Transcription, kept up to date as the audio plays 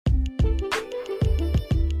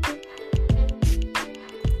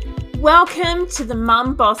Welcome to the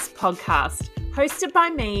Mum Boss podcast, hosted by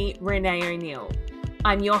me, Renee O'Neill.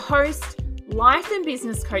 I'm your host, life and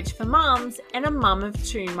business coach for mums, and a mum of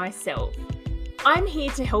two myself. I'm here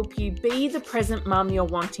to help you be the present mum you're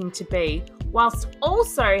wanting to be, whilst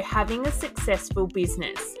also having a successful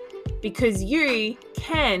business, because you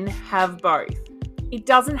can have both. It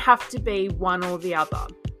doesn't have to be one or the other.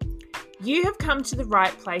 You have come to the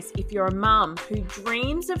right place if you're a mum who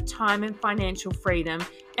dreams of time and financial freedom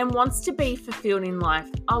and wants to be fulfilled in life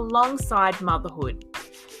alongside motherhood.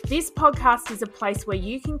 This podcast is a place where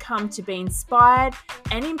you can come to be inspired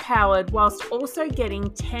and empowered whilst also getting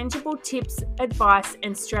tangible tips, advice,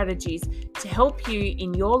 and strategies to help you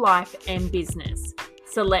in your life and business.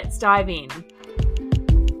 So let's dive in.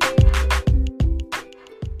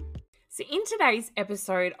 So in today's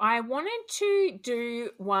episode, I wanted to do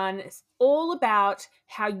one all about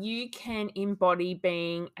how you can embody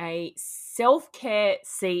being a self-care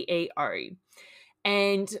CEO.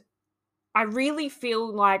 And I really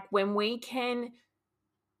feel like when we can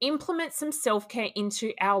implement some self-care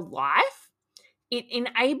into our life, it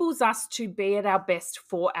enables us to be at our best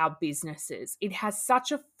for our businesses. It has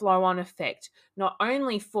such a flow-on effect, not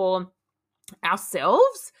only for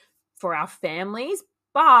ourselves, for our families,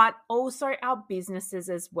 but also our businesses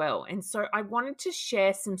as well. And so I wanted to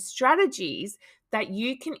share some strategies that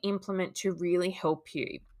you can implement to really help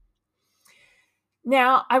you.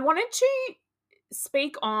 Now, I wanted to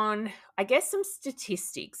speak on, some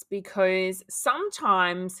statistics, because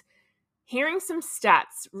sometimes hearing some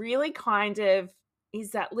stats really kind of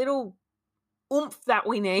is that little oomph that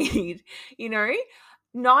we need.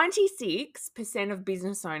 96% of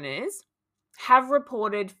business owners have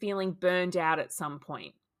reported feeling burned out at some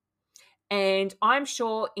point. And I'm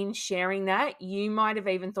sure in sharing that, you might have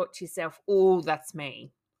even thought to yourself, oh, that's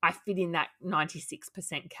me. I fit in that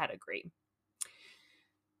 96% category.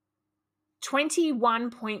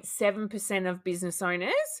 21.7% of business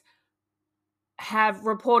owners have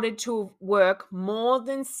reported to work more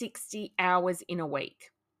than 60 hours in a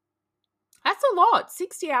week. That's a lot,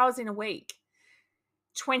 60 hours in a week.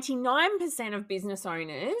 29% of business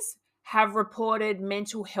owners have reported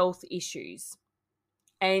mental health issues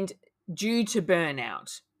and due to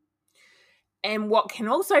burnout. And what can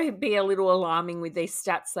also be a little alarming with these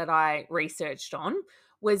stats that I researched on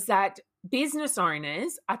was that business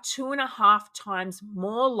owners are 2.5 times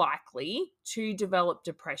more likely to develop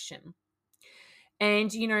depression.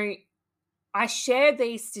 And, I share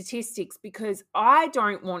these statistics because I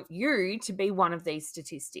don't want you to be one of these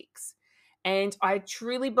statistics. And I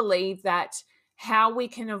truly believe that how we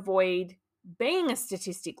can avoid being a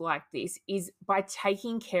statistic like this is by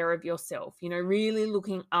taking care of yourself, really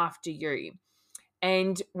looking after you.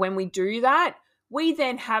 And when we do that, we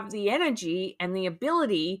then have the energy and the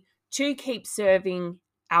ability to keep serving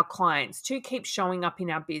our clients, to keep showing up in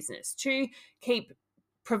our business, to keep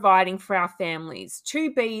providing for our families,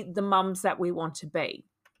 to be the mums that we want to be.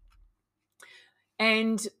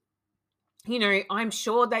 And, I'm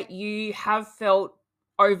sure that you have felt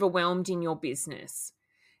overwhelmed in your business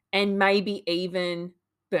and maybe even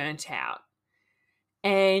burnt out.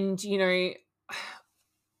 And,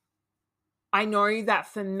 I know that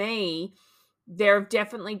for me, there have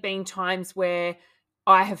definitely been times where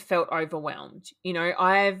I have felt overwhelmed.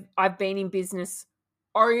 I've been in business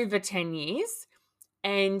over 10 years,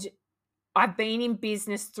 and I've been in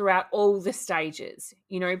business throughout all the stages,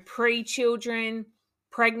 pre-children,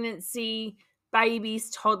 pregnancy,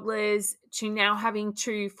 babies, toddlers, to now having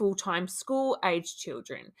 2 full-time school-age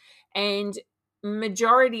children. And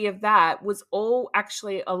majority of that was all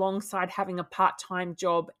actually alongside having a part-time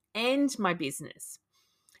job and my business.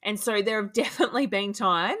 And so there have definitely been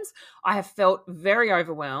times I have felt very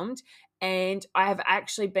overwhelmed, and I have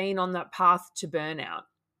actually been on that path to burnout.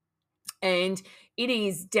 And it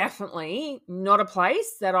is definitely not a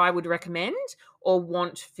place that I would recommend or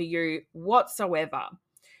want for you whatsoever.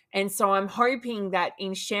 And so I'm hoping that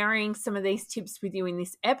in sharing some of these tips with you in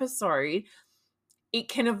this episode, it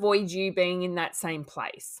can avoid you being in that same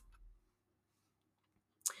place.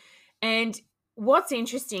 And what's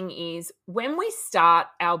interesting is when we start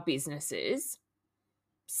our businesses,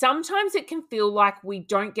 sometimes it can feel like we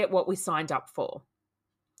don't get what we signed up for.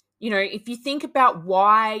 If you think about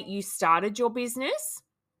why you started your business,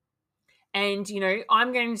 and,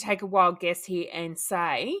 I'm going to take a wild guess here and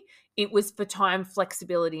say it was for time,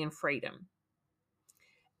 flexibility, and freedom.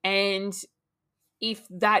 And if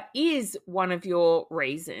that is one of your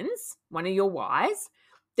reasons, one of your whys,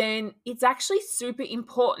 then it's actually super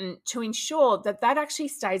important to ensure that that actually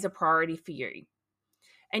stays a priority for you.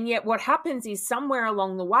 And yet what happens is somewhere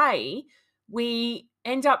along the way, we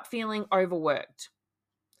end up feeling overworked.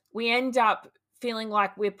 we end up feeling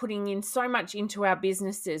like we're putting in so much into our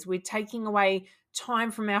businesses. We're taking away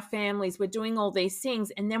time from our families. We're doing all these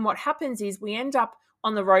things. And then what happens is we end up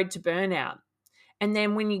on the road to burnout. And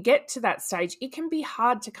then when you get to that stage, it can be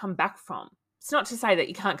hard to come back from. It's not to say that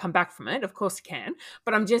you can't come back from it. Of course you can.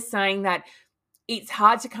 But I'm just saying that it's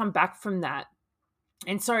hard to come back from that.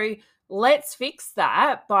 And so let's fix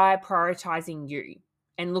that by prioritizing you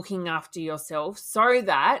and looking after yourself so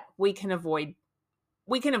that we can avoid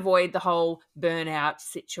the whole burnout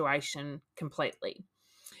situation completely.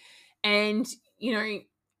 And,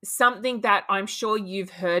 something that I'm sure you've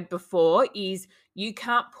heard before is you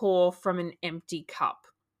can't pour from an empty cup.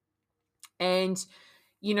 And,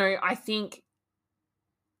 I think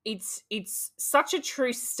it's such a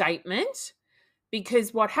true statement,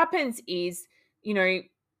 because what happens is,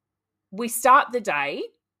 we start the day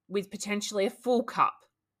with potentially a full cup.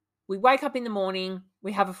 We wake up in the morning,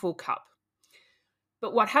 we have a full cup.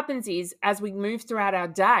 But what happens is, as we move throughout our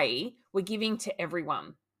day, we're giving to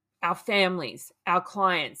everyone, our families, our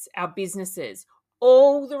clients, our businesses,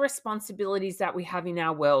 all the responsibilities that we have in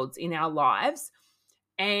our worlds, in our lives.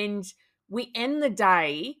 And we end the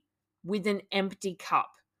day with an empty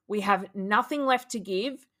cup. We have nothing left to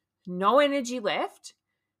give, no energy left.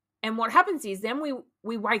 And what happens is then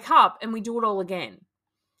we wake up and we do it all again.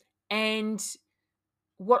 And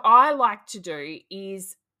what I like to do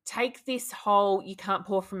is take this whole you can't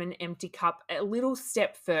pour from an empty cup a little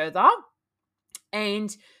step further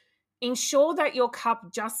and ensure that your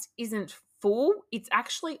cup just isn't full, it's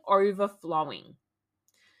actually overflowing.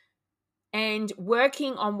 And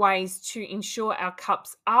working on ways to ensure our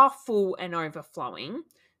cups are full and overflowing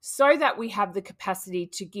so that we have the capacity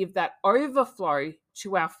to give that overflow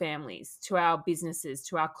to our families, to our businesses,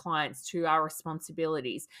 to our clients, to our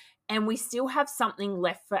responsibilities. And we still have something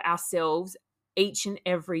left for ourselves each and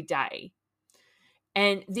every day.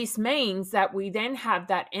 And this means that we then have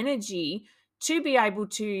that energy to be able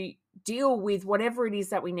to deal with whatever it is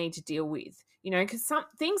that we need to deal with, because some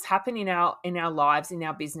things happen in our lives, in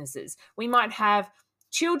our businesses. We might have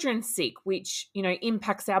children sick, which,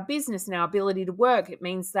 impacts our business and our ability to work. It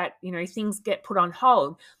means that, things get put on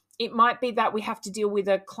hold. It might be that we have to deal with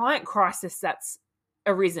a client crisis that's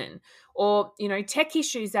arisen, or, tech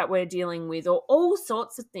issues that we're dealing with, or all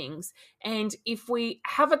sorts of things. And if we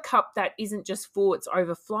have a cup that isn't just full, it's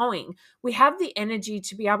overflowing, we have the energy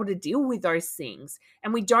to be able to deal with those things.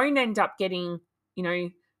 And we don't end up getting,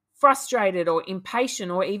 frustrated or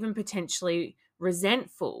impatient or even potentially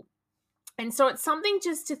resentful. And so it's something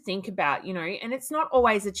just to think about, and it's not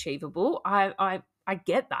always achievable. I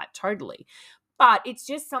get that totally. But it's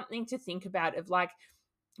just something to think about, of like,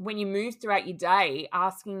 when you move throughout your day,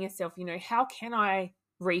 asking yourself, how can I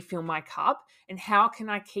refill my cup and how can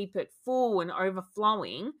I keep it full and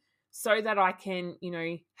overflowing so that I can,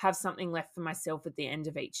 have something left for myself at the end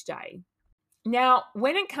of each day. Now,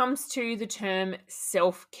 when it comes to the term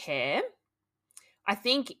self-care, I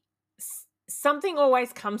think something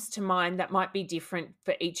always comes to mind that might be different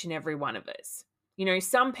for each and every one of us.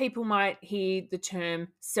 Some people might hear the term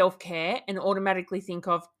self-care and automatically think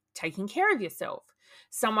of taking care of yourself.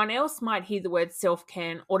 Someone else might hear the word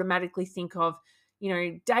self-care and automatically think of,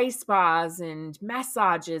 day spas and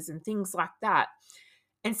massages and things like that.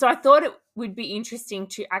 And so I thought it would be interesting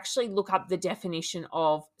to actually look up the definition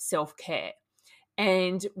of self-care.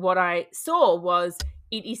 And what I saw was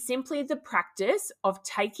it is simply the practice of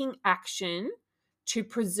taking action to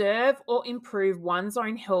preserve or improve one's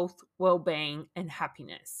own health, well-being, and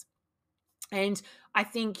happiness. And I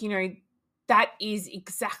think, that is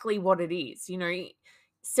exactly what it is.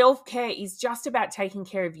 Self-care is just about taking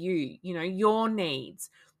care of you, your needs,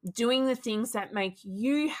 doing the things that make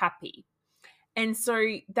you happy. And so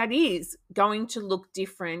that is going to look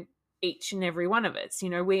different each and every one of us.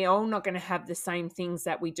 We're all not going to have the same things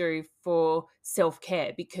that we do for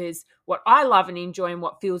self-care, because what I love and enjoy and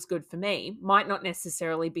what feels good for me might not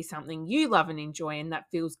necessarily be something you love and enjoy and that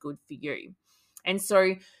feels good for you. And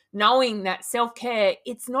so knowing that self-care,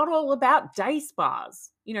 it's not all about day spas.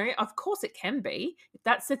 Of course it can be. If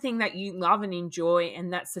that's the thing that you love and enjoy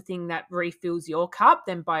and that's the thing that refills your cup,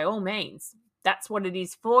 then by all means, that's what it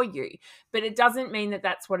is for you. But it doesn't mean that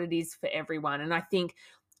that's what it is for everyone. And I think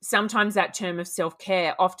sometimes that term of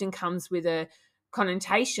self-care often comes with a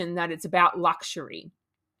connotation that it's about luxury.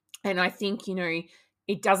 And I think,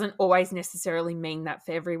 it doesn't always necessarily mean that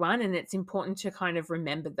for everyone. And it's important to kind of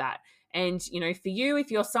remember that. And, for you,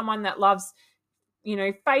 if you're someone that loves,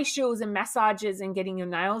 facials and massages and getting your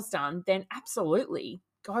nails done, then absolutely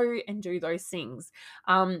go and do those things.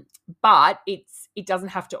 But it doesn't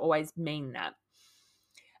have to always mean that.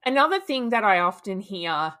 Another thing that I often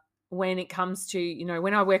hear when it comes to,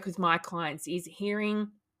 when I work with my clients, is hearing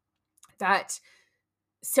that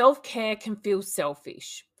self-care can feel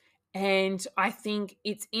selfish. And I think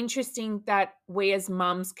it's interesting that we as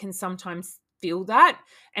mums can sometimes feel that.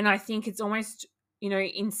 And I think it's almost,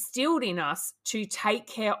 instilled in us to take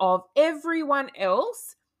care of everyone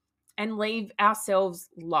else and leave ourselves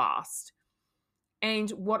last. And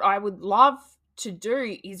what I would love to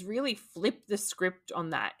do is really flip the script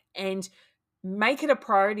on that and make it a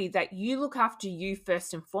priority that you look after you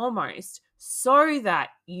first and foremost, so that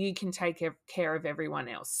you can take care of everyone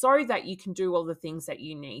else, so that you can do all the things that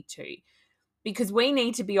you need to. Because we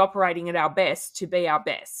need to be operating at our best to be our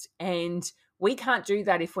best. And we can't do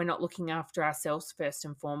that if we're not looking after ourselves first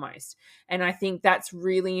and foremost. And I think that's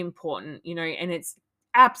really important, and it's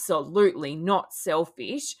absolutely not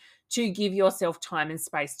selfish to give yourself time and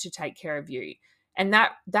space to take care of you. And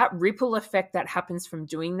that ripple effect that happens from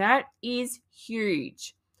doing that is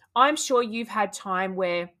huge. I'm sure you've had time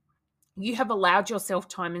where you have allowed yourself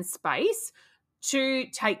time and space to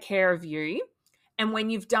take care of you. And when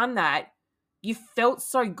you've done that, you felt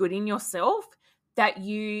so good in yourself that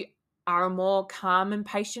you are a more calm and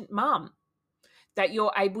patient mum, that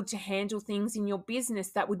you're able to handle things in your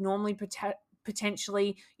business that would normally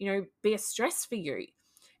potentially, be a stress for you.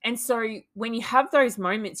 And so when you have those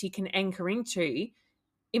moments you can anchor into,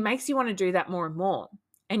 it makes you want to do that more and more.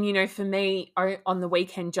 And, for me, on the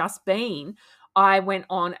weekend just been, I went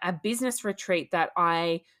on a business retreat that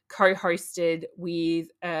I co-hosted with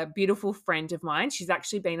a beautiful friend of mine. She's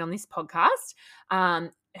actually been on this podcast.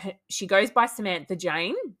 She goes by Samantha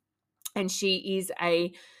Jane, and she is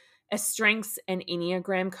a strengths and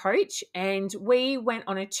Enneagram coach. And we went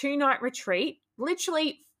on a 2-night retreat,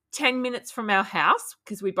 literally 10 minutes from our house,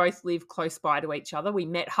 because we both live close by to each other. We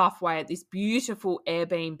met halfway at this beautiful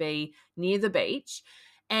Airbnb near the beach.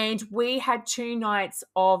 And we had 2 nights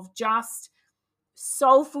of just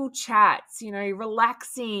soulful chats,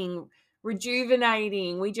 relaxing,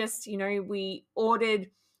 rejuvenating. We just, we ordered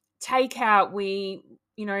takeout.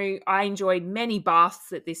 I enjoyed many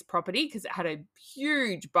baths at this property because it had a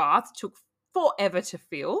huge bath, took forever to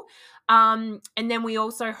fill. And then we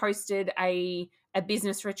also hosted a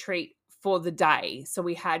business retreat for the day. So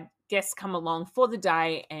we had guests come along for the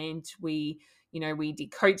day, and we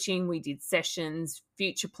did coaching, we did sessions,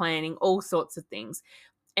 future planning, all sorts of things.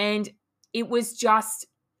 And it was just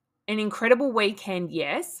an incredible weekend,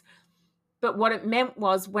 yes. But what it meant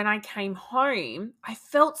was when I came home, I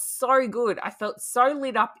felt so good. I felt so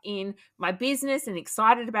lit up in my business and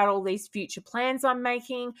excited about all these future plans I'm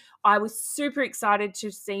making. I was super excited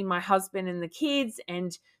to see my husband and the kids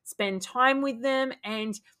and spend time with them.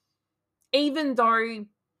 And even though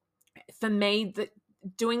for me, that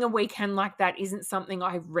doing a weekend like that isn't something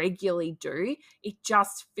I regularly do, it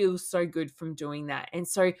just feels so good from doing that. And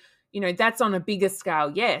so, that's on a bigger scale,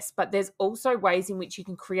 yes, but there's also ways in which you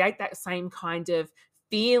can create that same kind of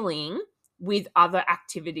feeling with other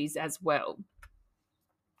activities as well.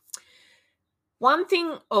 One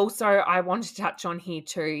thing also I want to touch on here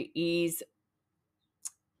too is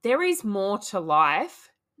there is more to life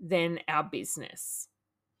than our business.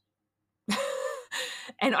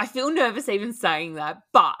 And I feel nervous even saying that,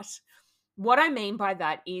 but what I mean by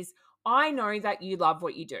that is I know that you love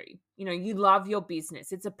what you do. You love your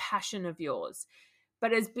business. It's a passion of yours.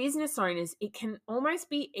 But as business owners, it can almost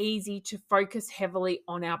be easy to focus heavily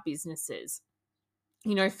on our businesses.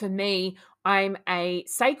 For me, I'm a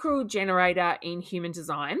sacral generator in human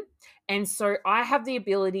design. And so I have the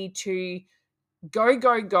ability to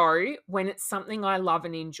go when it's something I love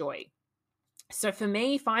and enjoy. So for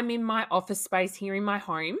me, if I'm in my office space here in my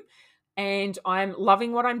home and I'm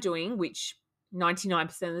loving what I'm doing, which 99%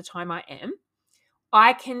 of the time I am,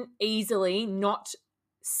 I can easily not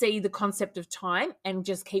see the concept of time and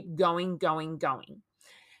just keep going.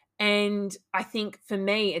 And I think for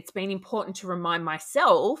me, it's been important to remind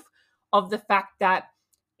myself of the fact that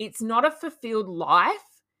it's not a fulfilled life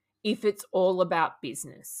if it's all about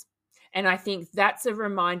business. And I think that's a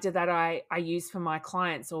reminder that I use for my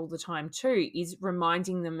clients all the time too, is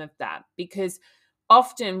reminding them of that. Because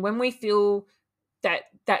often when we feel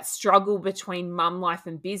that struggle between mum life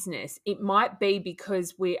and business, it might be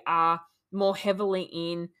because we are more heavily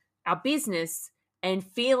in our business and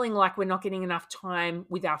feeling like we're not getting enough time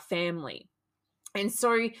with our family. And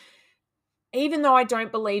so even though I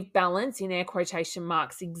don't believe balance, in air quotation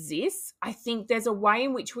marks, exists, I think there's a way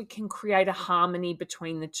in which we can create a harmony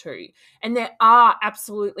between the two. And there are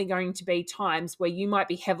absolutely going to be times where you might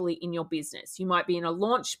be heavily in your business. You might be in a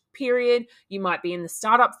launch period. You might be in the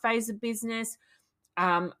startup phase of business,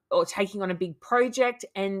 or taking on a big project.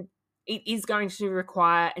 And it is going to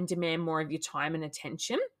require and demand more of your time and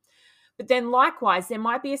attention. But then likewise, there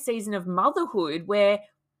might be a season of motherhood where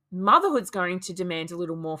motherhood's going to demand a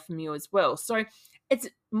little more from you as well. So it's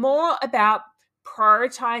more about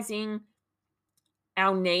prioritizing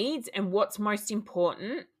our needs and what's most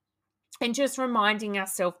important, and just reminding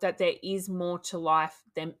ourselves that there is more to life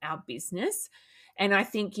than our business. And I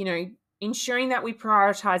think, ensuring that we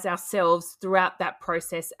prioritize ourselves throughout that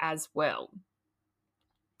process as well.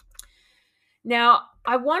 Now,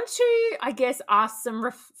 I want to, ask some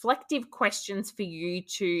reflective questions for you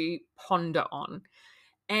to ponder on.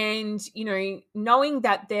 And, knowing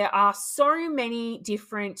that there are so many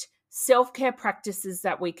different self-care practices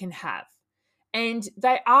that we can have. And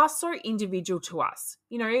they are so individual to us.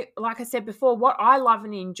 Like I said before, what I love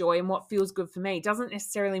and enjoy and what feels good for me doesn't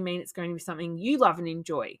necessarily mean it's going to be something you love and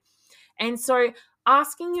enjoy. And so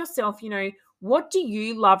asking yourself, what do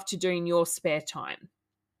you love to do in your spare time?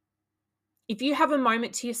 If you have a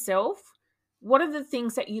moment to yourself, what are the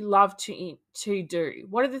things that you love to do?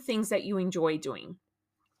 What are the things that you enjoy doing?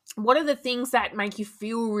 What are the things that make you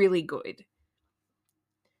feel really good?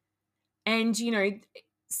 And,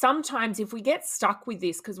 sometimes if we get stuck with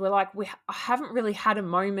this because we're like, I haven't really had a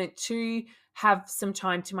moment to have some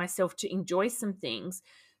time to myself to enjoy some things,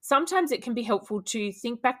 sometimes it can be helpful to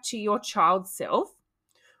think back to your child self.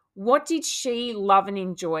 What did she love and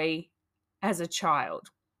enjoy as a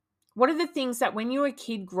child? What are the things that when you were a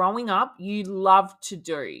kid growing up, you loved to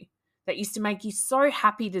do that used to make you so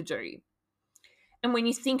happy to do? And when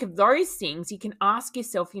you think of those things, you can ask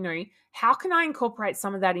yourself, how can I incorporate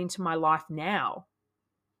some of that into my life now?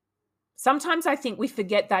 Sometimes I think we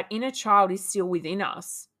forget that inner child is still within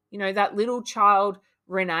us. That little child,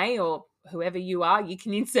 Renee, or whoever you are, you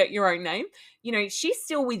can insert your own name. She's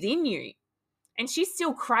still within you, and she's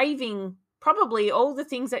still craving probably all the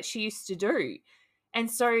things that she used to do. And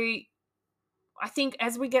so I think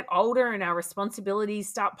as we get older and our responsibilities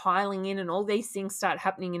start piling in and all these things start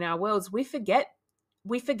happening in our worlds, we forget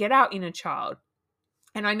our inner child.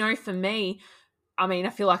 And I know for me, I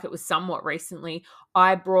feel like it was somewhat recently,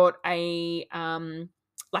 I brought a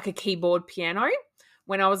keyboard piano.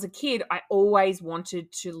 When I was a kid, I always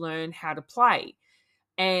wanted to learn how to play.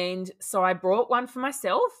 And so I brought one for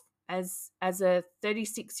myself as a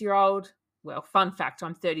 36-year-old. Well, fun fact,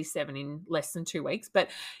 I'm 37 in less than 2 weeks. But,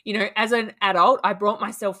 as an adult, I brought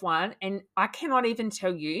myself one, and I cannot even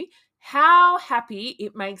tell you how happy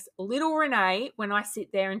it makes little Renee when I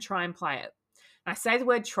sit there and try and play it. I say the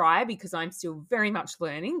word try because I'm still very much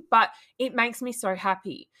learning, but it makes me so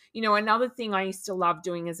happy. Another thing I used to love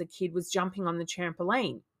doing as a kid was jumping on the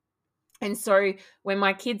trampoline. And so when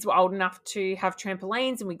my kids were old enough to have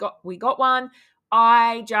trampolines and we got one,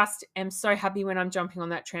 I just am so happy when I'm jumping on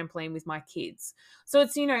that trampoline with my kids. So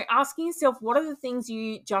it's, asking yourself, what are the things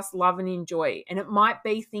you just love and enjoy? And it might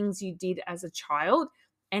be things you did as a child,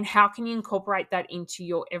 and how can you incorporate that into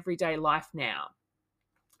your everyday life now?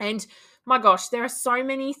 And my gosh, there are so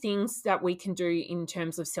many things that we can do in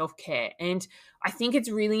terms of self-care. And I think it's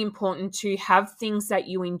really important to have things that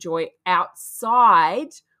you enjoy outside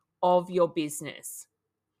of your business.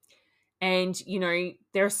 And,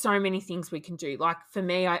 there are so many things we can do. Like for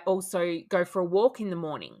me, I also go for a walk in the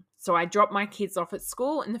morning. So I drop my kids off at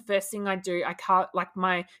school, and the first thing I do,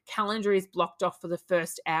 my calendar is blocked off for the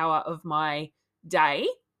first hour of my day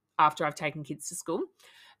after I've taken kids to school.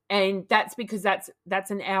 And that's because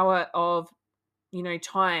that's an hour of,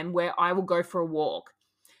 time where I will go for a walk.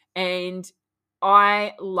 And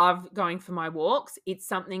I love going for my walks. It's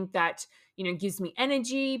something that, gives me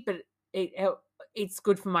energy, but it's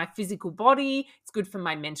good for my physical body. It's good for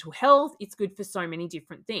my mental health. It's good for so many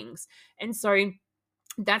different things. And so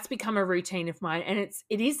that's become a routine of mine. And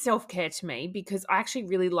it is self-care to me because I actually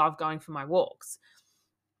really love going for my walks.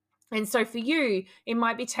 And so for you, it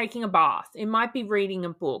might be taking a bath. It might be reading a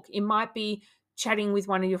book. It might be chatting with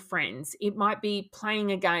one of your friends. It might be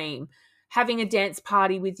playing a game, having a dance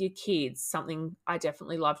party with your kids, something I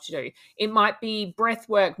definitely love to do. It might be breath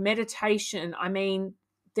work, meditation.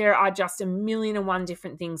 There are just a million and one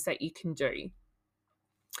different things that you can do.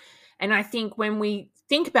 And I think when we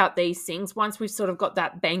think about these things, once we've sort of got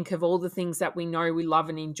that bank of all the things that we know we love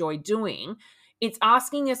and enjoy doing, it's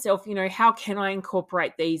asking yourself, how can I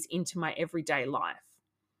incorporate these into my everyday life?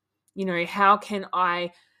 How can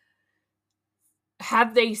I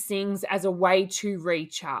have these things as a way to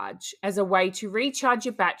recharge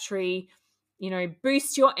your battery,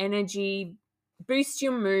 boost your energy, boost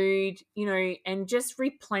your mood, and just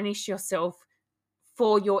replenish yourself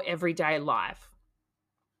for your everyday life.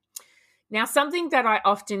 Now, something that I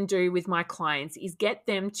often do with my clients is get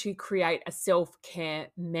them to create a self-care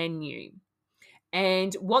menu.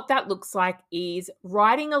 And what that looks like is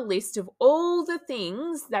writing a list of all the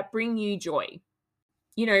things that bring you joy.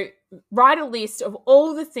 Write a list of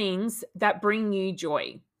all the things that bring you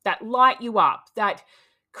joy, that light you up, that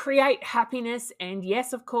create happiness, and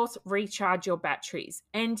yes, of course, recharge your batteries.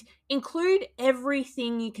 And include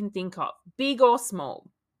everything you can think of, big or small.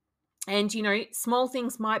 And, small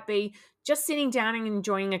things might be just sitting down and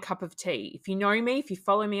enjoying a cup of tea. If you know me, if you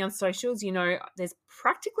follow me on socials, there's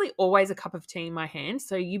practically always a cup of tea in my hand.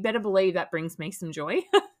 So you better believe that brings me some joy.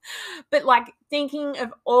 But thinking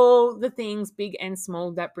of all the things, big and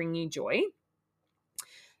small, that bring you joy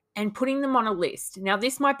and putting them on a list. Now,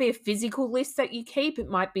 this might be a physical list that you keep. It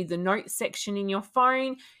might be the notes section in your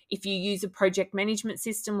phone. If you use a project management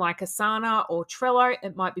system like Asana or Trello,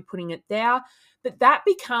 it might be putting it there. But that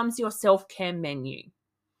becomes your self-care menu.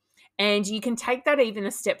 And you can take that even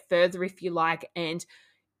a step further if you like and,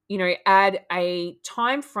 add a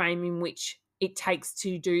time frame in which it takes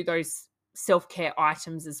to do those self-care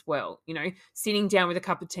items as well. Sitting down with a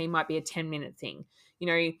cup of tea might be a 10-minute thing.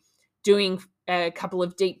 Doing a couple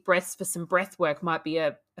of deep breaths for some breath work might be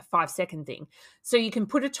a 5-second thing. So you can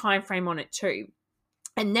put a time frame on it too.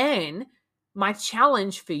 And then my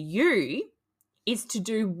challenge for you is to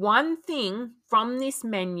do one thing from this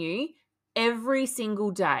menu every single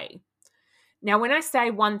day. Now, when I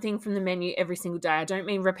say one thing from the menu every single day, I don't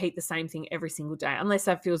mean repeat the same thing every single day. Unless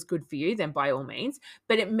that feels good for you, then by all means.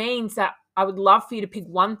 But it means that I would love for you to pick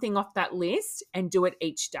one thing off that list and do it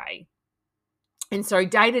each day. And so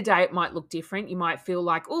day to day, it might look different. You might feel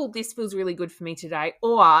like, oh, this feels really good for me today.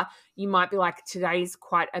 Or you might be like, today's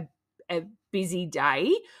quite a busy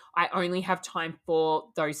day. I only have time for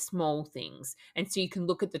those small things. And so you can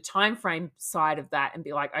look at the time frame side of that and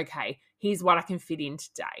be like, okay, here's what I can fit in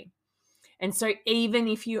today. And so even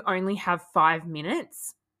if you only have 5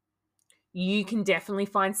 minutes, you can definitely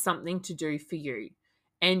find something to do for you.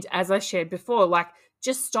 And as I shared before,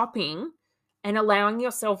 just stopping and allowing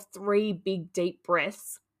yourself 3 big, deep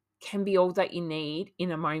breaths can be all that you need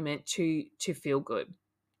in a moment to feel good.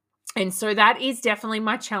 And so that is definitely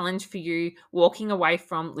my challenge for you walking away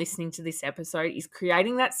from listening to this episode is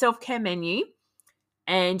creating that self-care menu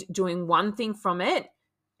and doing one thing from it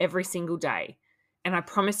every single day. And I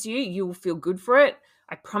promise you will feel good for it.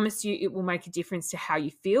 I promise you it will make a difference to how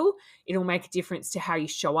you feel. It'll make a difference to how you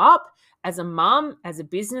show up as a mum, as a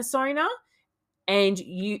business owner, and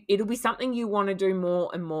it'll be something you want to do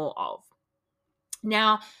more and more of.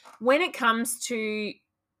 Now, when it comes to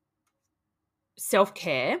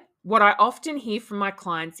self-care, what I often hear from my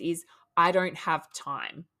clients is, I don't have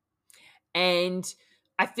time. And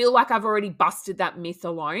I feel like I've already busted that myth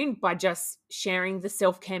alone by just sharing the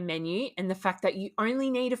self-care menu and the fact that you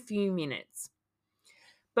only need a few minutes.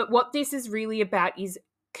 But what this is really about is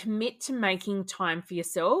commit to making time for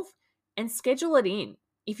yourself and schedule it in.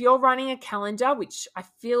 If you're running a calendar, which I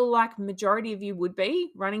feel like majority of you would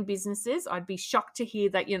be running businesses, I'd be shocked to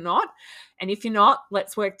hear that you're not. And if you're not,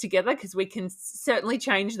 let's work together because we can certainly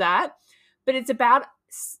change that. But it's about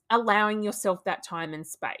allowing yourself that time and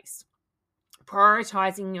space,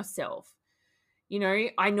 prioritizing yourself.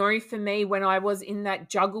 I know for me, when I was in that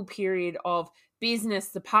juggle period of business,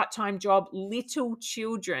 the part-time job, little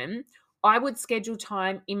children, I would schedule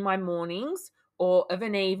time in my mornings or of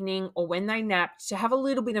an evening or when they napped to have a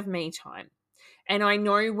little bit of me time. And I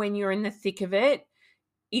know when you're in the thick of it,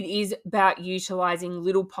 it is about utilizing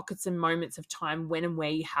little pockets and moments of time when and where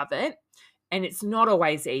you have it. And it's not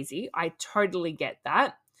always easy. I totally get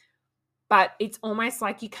that. But it's almost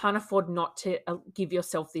like you can't afford not to give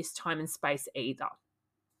yourself this time and space either.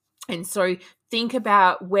 And so think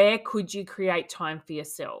about, where could you create time for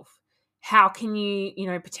yourself? How can you,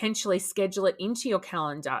 potentially schedule it into your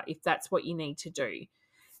calendar if that's what you need to do?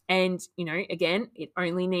 And, again, it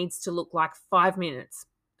only needs to look like 5 minutes,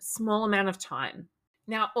 a small amount of time.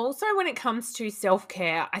 Now, also when it comes to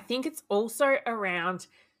self-care, I think it's also around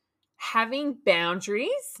having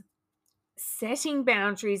boundaries, setting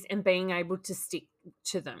boundaries and being able to stick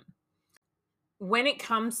to them. When it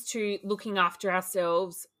comes to looking after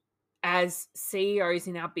ourselves as CEOs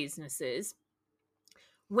in our businesses,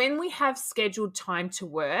 when we have scheduled time to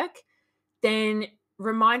work, then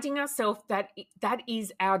reminding ourselves that that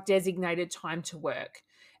is our designated time to work,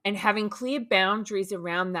 and having clear boundaries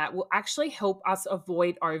around that will actually help us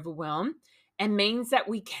avoid overwhelm and means that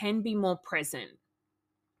we can be more present.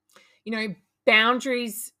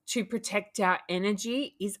 Boundaries to protect our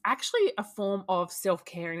energy is actually a form of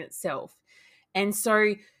self-care in itself. And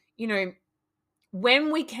so,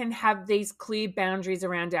 when we can have these clear boundaries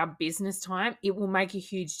around our business time, it will make a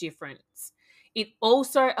huge difference. It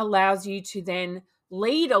also allows you to then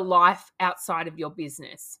lead a life outside of your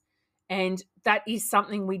business. And that is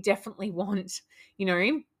something we definitely want, you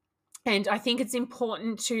know. And I think it's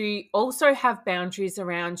important to also have boundaries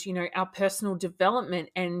around, our personal development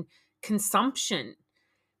and consumption,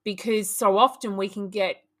 because so often we can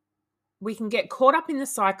get caught up in the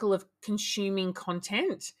cycle of consuming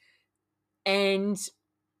content, and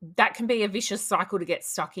that can be a vicious cycle to get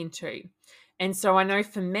stuck into. And so I know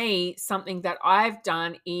for me, something that I've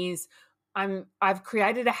done is I've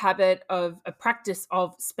created a habit of a practice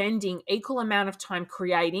of spending equal amount of time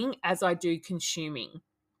creating as I do consuming.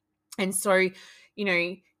 And so,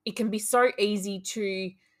 it can be so easy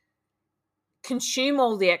to consume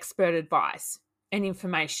all the expert advice and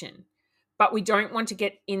information, but we don't want to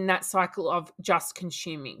get in that cycle of just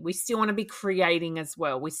consuming. We still want to be creating as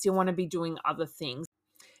well. We still want to be doing other things.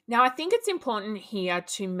 Now, I think it's important here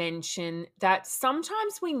to mention that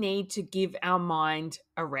sometimes we need to give our mind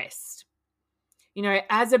a rest.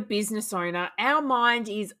 As a business owner, our mind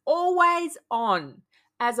is always on.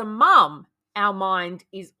 As a mum, our mind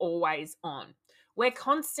is always on. We're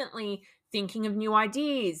constantly thinking of new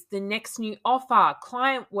ideas, the next new offer,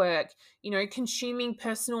 client work, consuming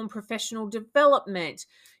personal and professional development,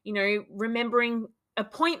 remembering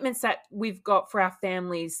appointments that we've got for our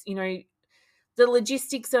families, the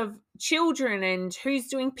logistics of children and who's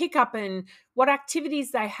doing pickup and what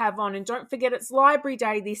activities they have on. And don't forget, it's library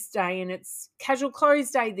day this day and it's casual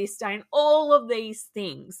clothes day this day, and all of these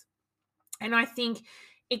things. And I think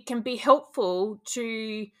it can be helpful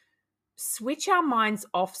to switch our minds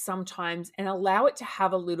off sometimes and allow it to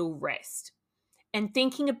have a little rest, and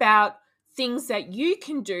thinking about things that you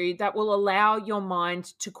can do that will allow your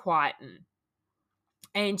mind to quieten.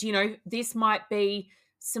 And, this might be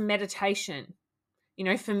some meditation.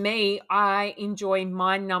 For me, I enjoy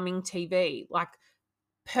mind-numbing TV. Like,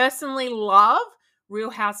 personally love Real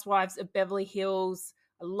Housewives of Beverly Hills.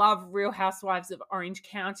 I love Real Housewives of Orange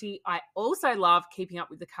County. I also love Keeping Up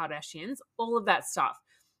with the Kardashians, all of that stuff.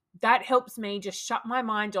 That helps me just shut my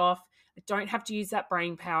mind off. I don't have to use that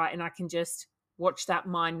brain power, and I can just watch that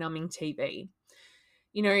mind-numbing TV.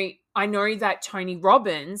 I know that Tony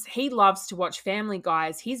Robbins, he loves to watch Family Guy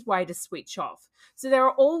as his way to switch off. So there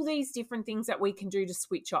are all these different things that we can do to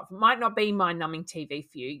switch off. It might not be mind-numbing TV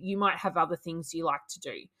for you. You might have other things you like to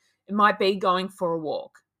do. It might be going for a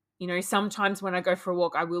walk. Sometimes when I go for a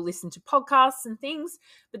walk, I will listen to podcasts and things,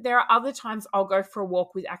 but there are other times I'll go for a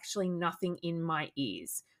walk with actually nothing in my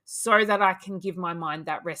ears so that I can give my mind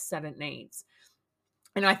that rest that it needs.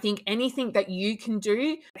 And I think anything that you can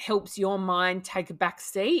do helps your mind take a back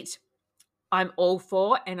seat, I'm all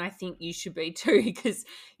for, and I think you should be too, because,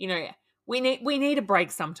 we need a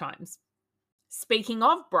break sometimes. Speaking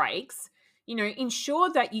of breaks, ensure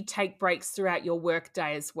that you take breaks throughout your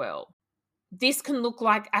workday as well. This can look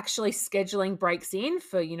like actually scheduling breaks in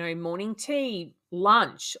for, morning tea,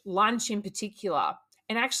 lunch in particular,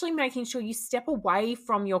 and actually making sure you step away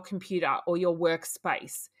from your computer or your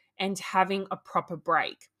workspace and having a proper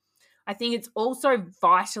break. I think it's also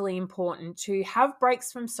vitally important to have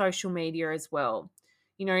breaks from social media as well.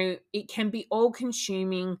 It can be all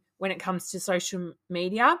consuming when it comes to social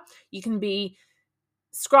media. You can be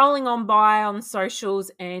scrolling on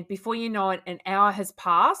socials, and before you know it, an hour has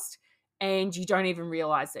passed and you don't even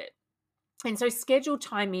realize it. And so schedule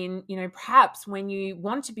time in, perhaps when you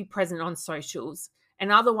want to be present on socials,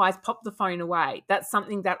 and otherwise pop the phone away. That's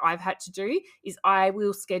something that I've had to do, is I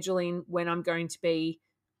will schedule in when I'm going to be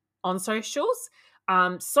on socials,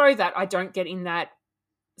 so that I don't get in that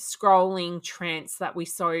scrolling trance that we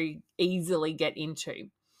so easily get into.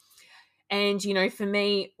 And, for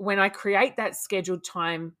me, when I create that scheduled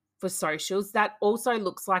time for socials, that also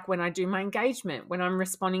looks like when I do my engagement, when I'm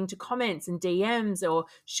responding to comments and DMs or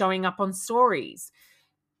showing up on stories.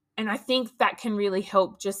 And I think that can really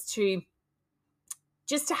help just to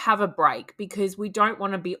have a break, because we don't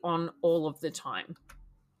want to be on all of the time.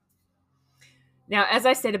 Now, as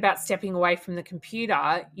I said about stepping away from the computer,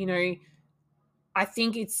 I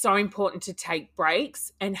think it's so important to take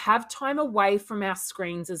breaks and have time away from our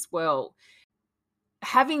screens as well.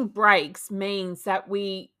 Having breaks means that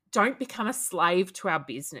we don't become a slave to our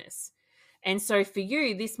business. And so for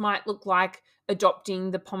you, this might look like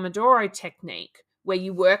adopting the Pomodoro technique, where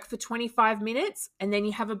you work for 25 minutes and then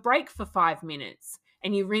you have a break for 5 minutes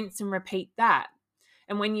and you rinse and repeat that.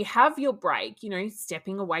 And when you have your break,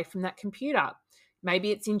 stepping away from that computer,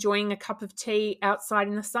 maybe it's enjoying a cup of tea outside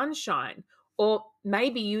in the sunshine, or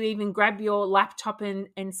maybe you even grab your laptop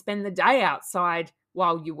and spend the day outside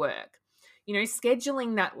while you work.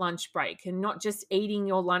 Scheduling that lunch break and not just eating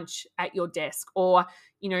your lunch at your desk. Or,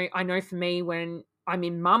 I know for me, when I'm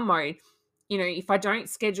in mum mode, if I don't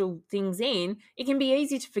schedule things in, it can be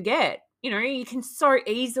easy to forget. you can so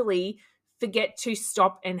easily forget to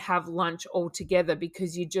stop and have lunch altogether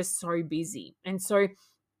because you're just so busy. And so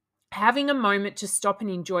having a moment to stop and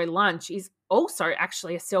enjoy lunch is also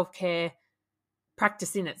actually a self-care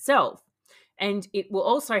practice in itself. And it will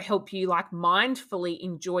also help you like mindfully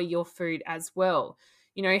enjoy your food as well.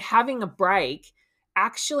 Having a break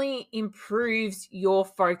actually improves your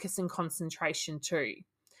focus and concentration too.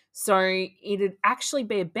 So it'd actually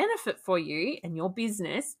be a benefit for you and your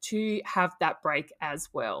business to have that break as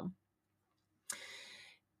well.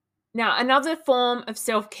 Now, another form of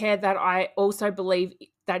self-care that I also believe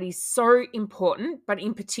that is so important, but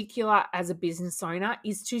in particular as a business owner,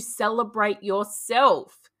 is to celebrate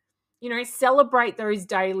yourself. Celebrate those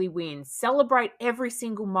daily wins. Celebrate every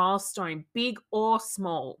single milestone, big or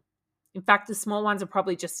small. In fact, the small ones are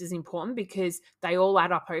probably just as important because they all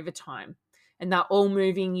add up over time and they're all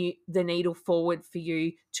moving the needle forward for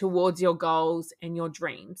you towards your goals and your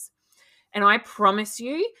dreams. And I promise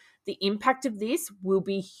you, the impact of this will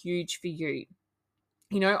be huge for you.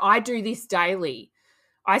 I do this daily.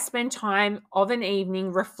 I spend time of an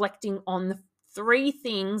evening reflecting on the 3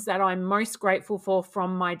 things that I'm most grateful for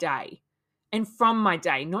from my day. And from my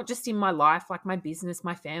day, not just in my life, like my business,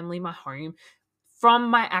 my family, my home, from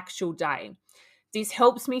my actual day. This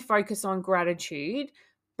helps me focus on gratitude,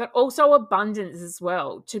 but also abundance as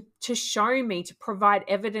well, to show me, to provide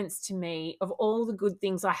evidence to me of all the good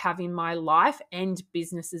things I have in my life and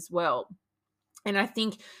business as well. And I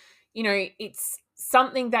think, it's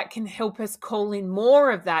something that can help us call in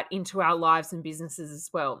more of that into our lives and businesses as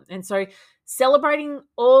well. And so celebrating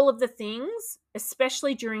all of the things,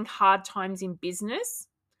 especially during hard times in business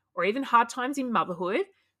or even hard times in motherhood,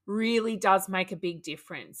 really does make a big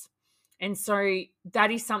difference. And so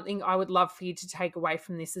that is something I would love for you to take away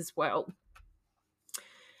from this as well.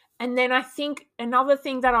 And then I think another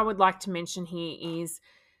thing that I would like to mention here is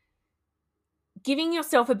giving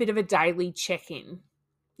yourself a bit of a daily check-in.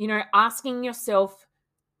 Asking yourself,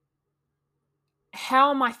 how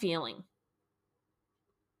am I feeling?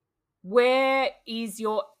 Where is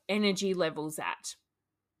your energy levels at?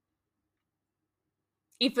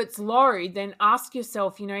 If it's low, then ask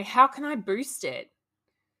yourself, how can I boost it?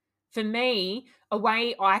 For me, a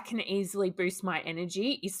way I can easily boost my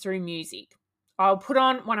energy is through music. I'll put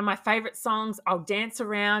on one of my favorite songs. I'll dance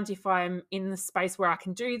around if I'm in the space where I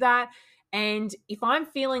can do that. And if I'm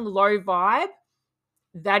feeling low vibe,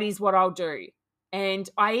 that is what I'll do. And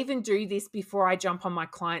I even do this before I jump on my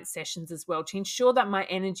client sessions as well to ensure that my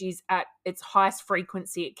energy is at its highest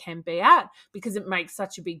frequency it can be at, because it makes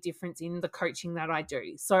such a big difference in the coaching that I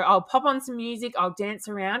do. So I'll pop on some music, I'll dance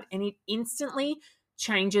around, and it instantly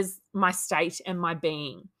changes my state and my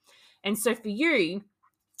being. And so for you,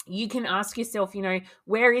 you can ask yourself,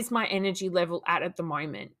 where is my energy level at the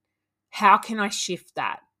moment? How can I shift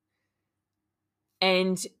that?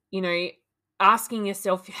 And, asking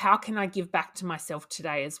yourself, how can I give back to myself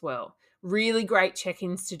today as well? Really great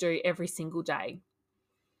check-ins to do every single day.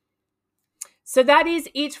 So that is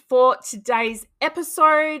it for today's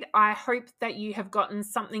episode. I hope that you have gotten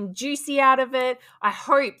something juicy out of it. I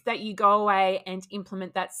hope that you go away and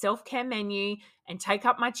implement that self-care menu and take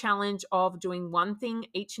up my challenge of doing one thing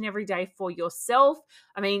each and every day for yourself.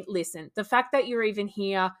 I mean, listen, the fact that you're even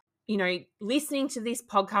here, listening to this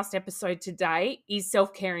podcast episode today is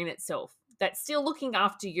self-care in itself. That's still looking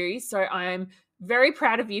after you. So I'm very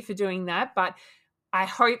proud of you for doing that. But I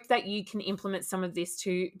hope that you can implement some of this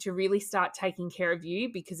to really start taking care of you,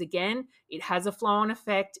 because again, it has a flow-on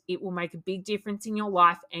effect. It will make a big difference in your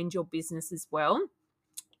life and your business as well.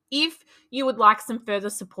 If you would like some further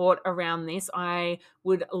support around this, I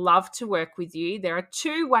would love to work with you. There are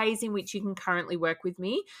 2 ways in which you can currently work with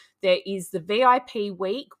me. There is the VIP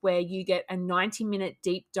week, where you get a 90-minute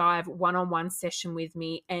deep dive one-on-one session with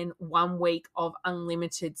me and 1 week of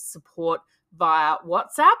unlimited support via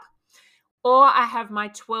WhatsApp. Or I have my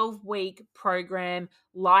 12-week program,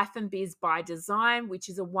 Life and Biz by Design, which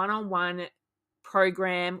is a one-on-one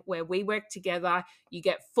program where we work together. You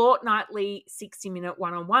get fortnightly 60-minute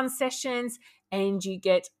one-on-one sessions, and you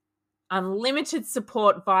get unlimited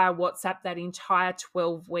support via WhatsApp that entire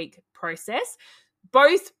 12-week process,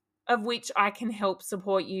 both of which I can help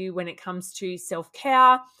support you when it comes to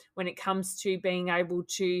self-care, when it comes to being able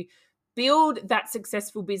to build that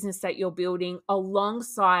successful business that you're building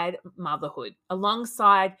alongside motherhood,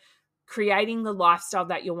 alongside creating the lifestyle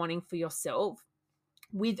that you're wanting for yourself,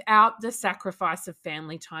 without the sacrifice of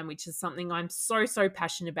family time, which is something I'm so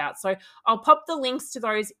passionate about. So I'll pop the links to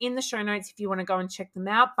those in the show notes if you want to go and check them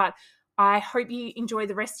out. But I hope you enjoy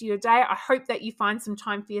the rest of your day. I hope that you find some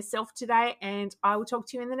time for yourself today, and I will talk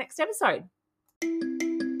to you in the next episode.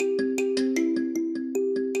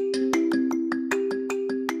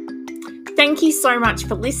 Thank you so much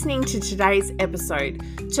for listening to today's episode.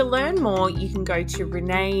 To learn more, you can go to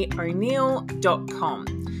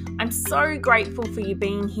reneeo'neill.com. I'm so grateful for you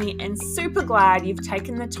being here and super glad you've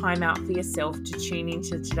taken the time out for yourself to tune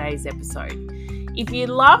into today's episode. If you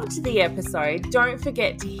loved the episode, don't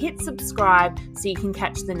forget to hit subscribe so you can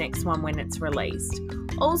catch the next one when it's released.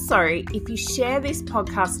 Also, if you share this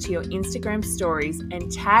podcast to your Instagram stories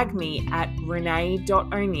and tag me at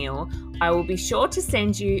renee.o'neill, I will be sure to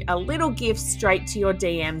send you a little gift straight to your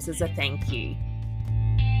DMs as a thank you.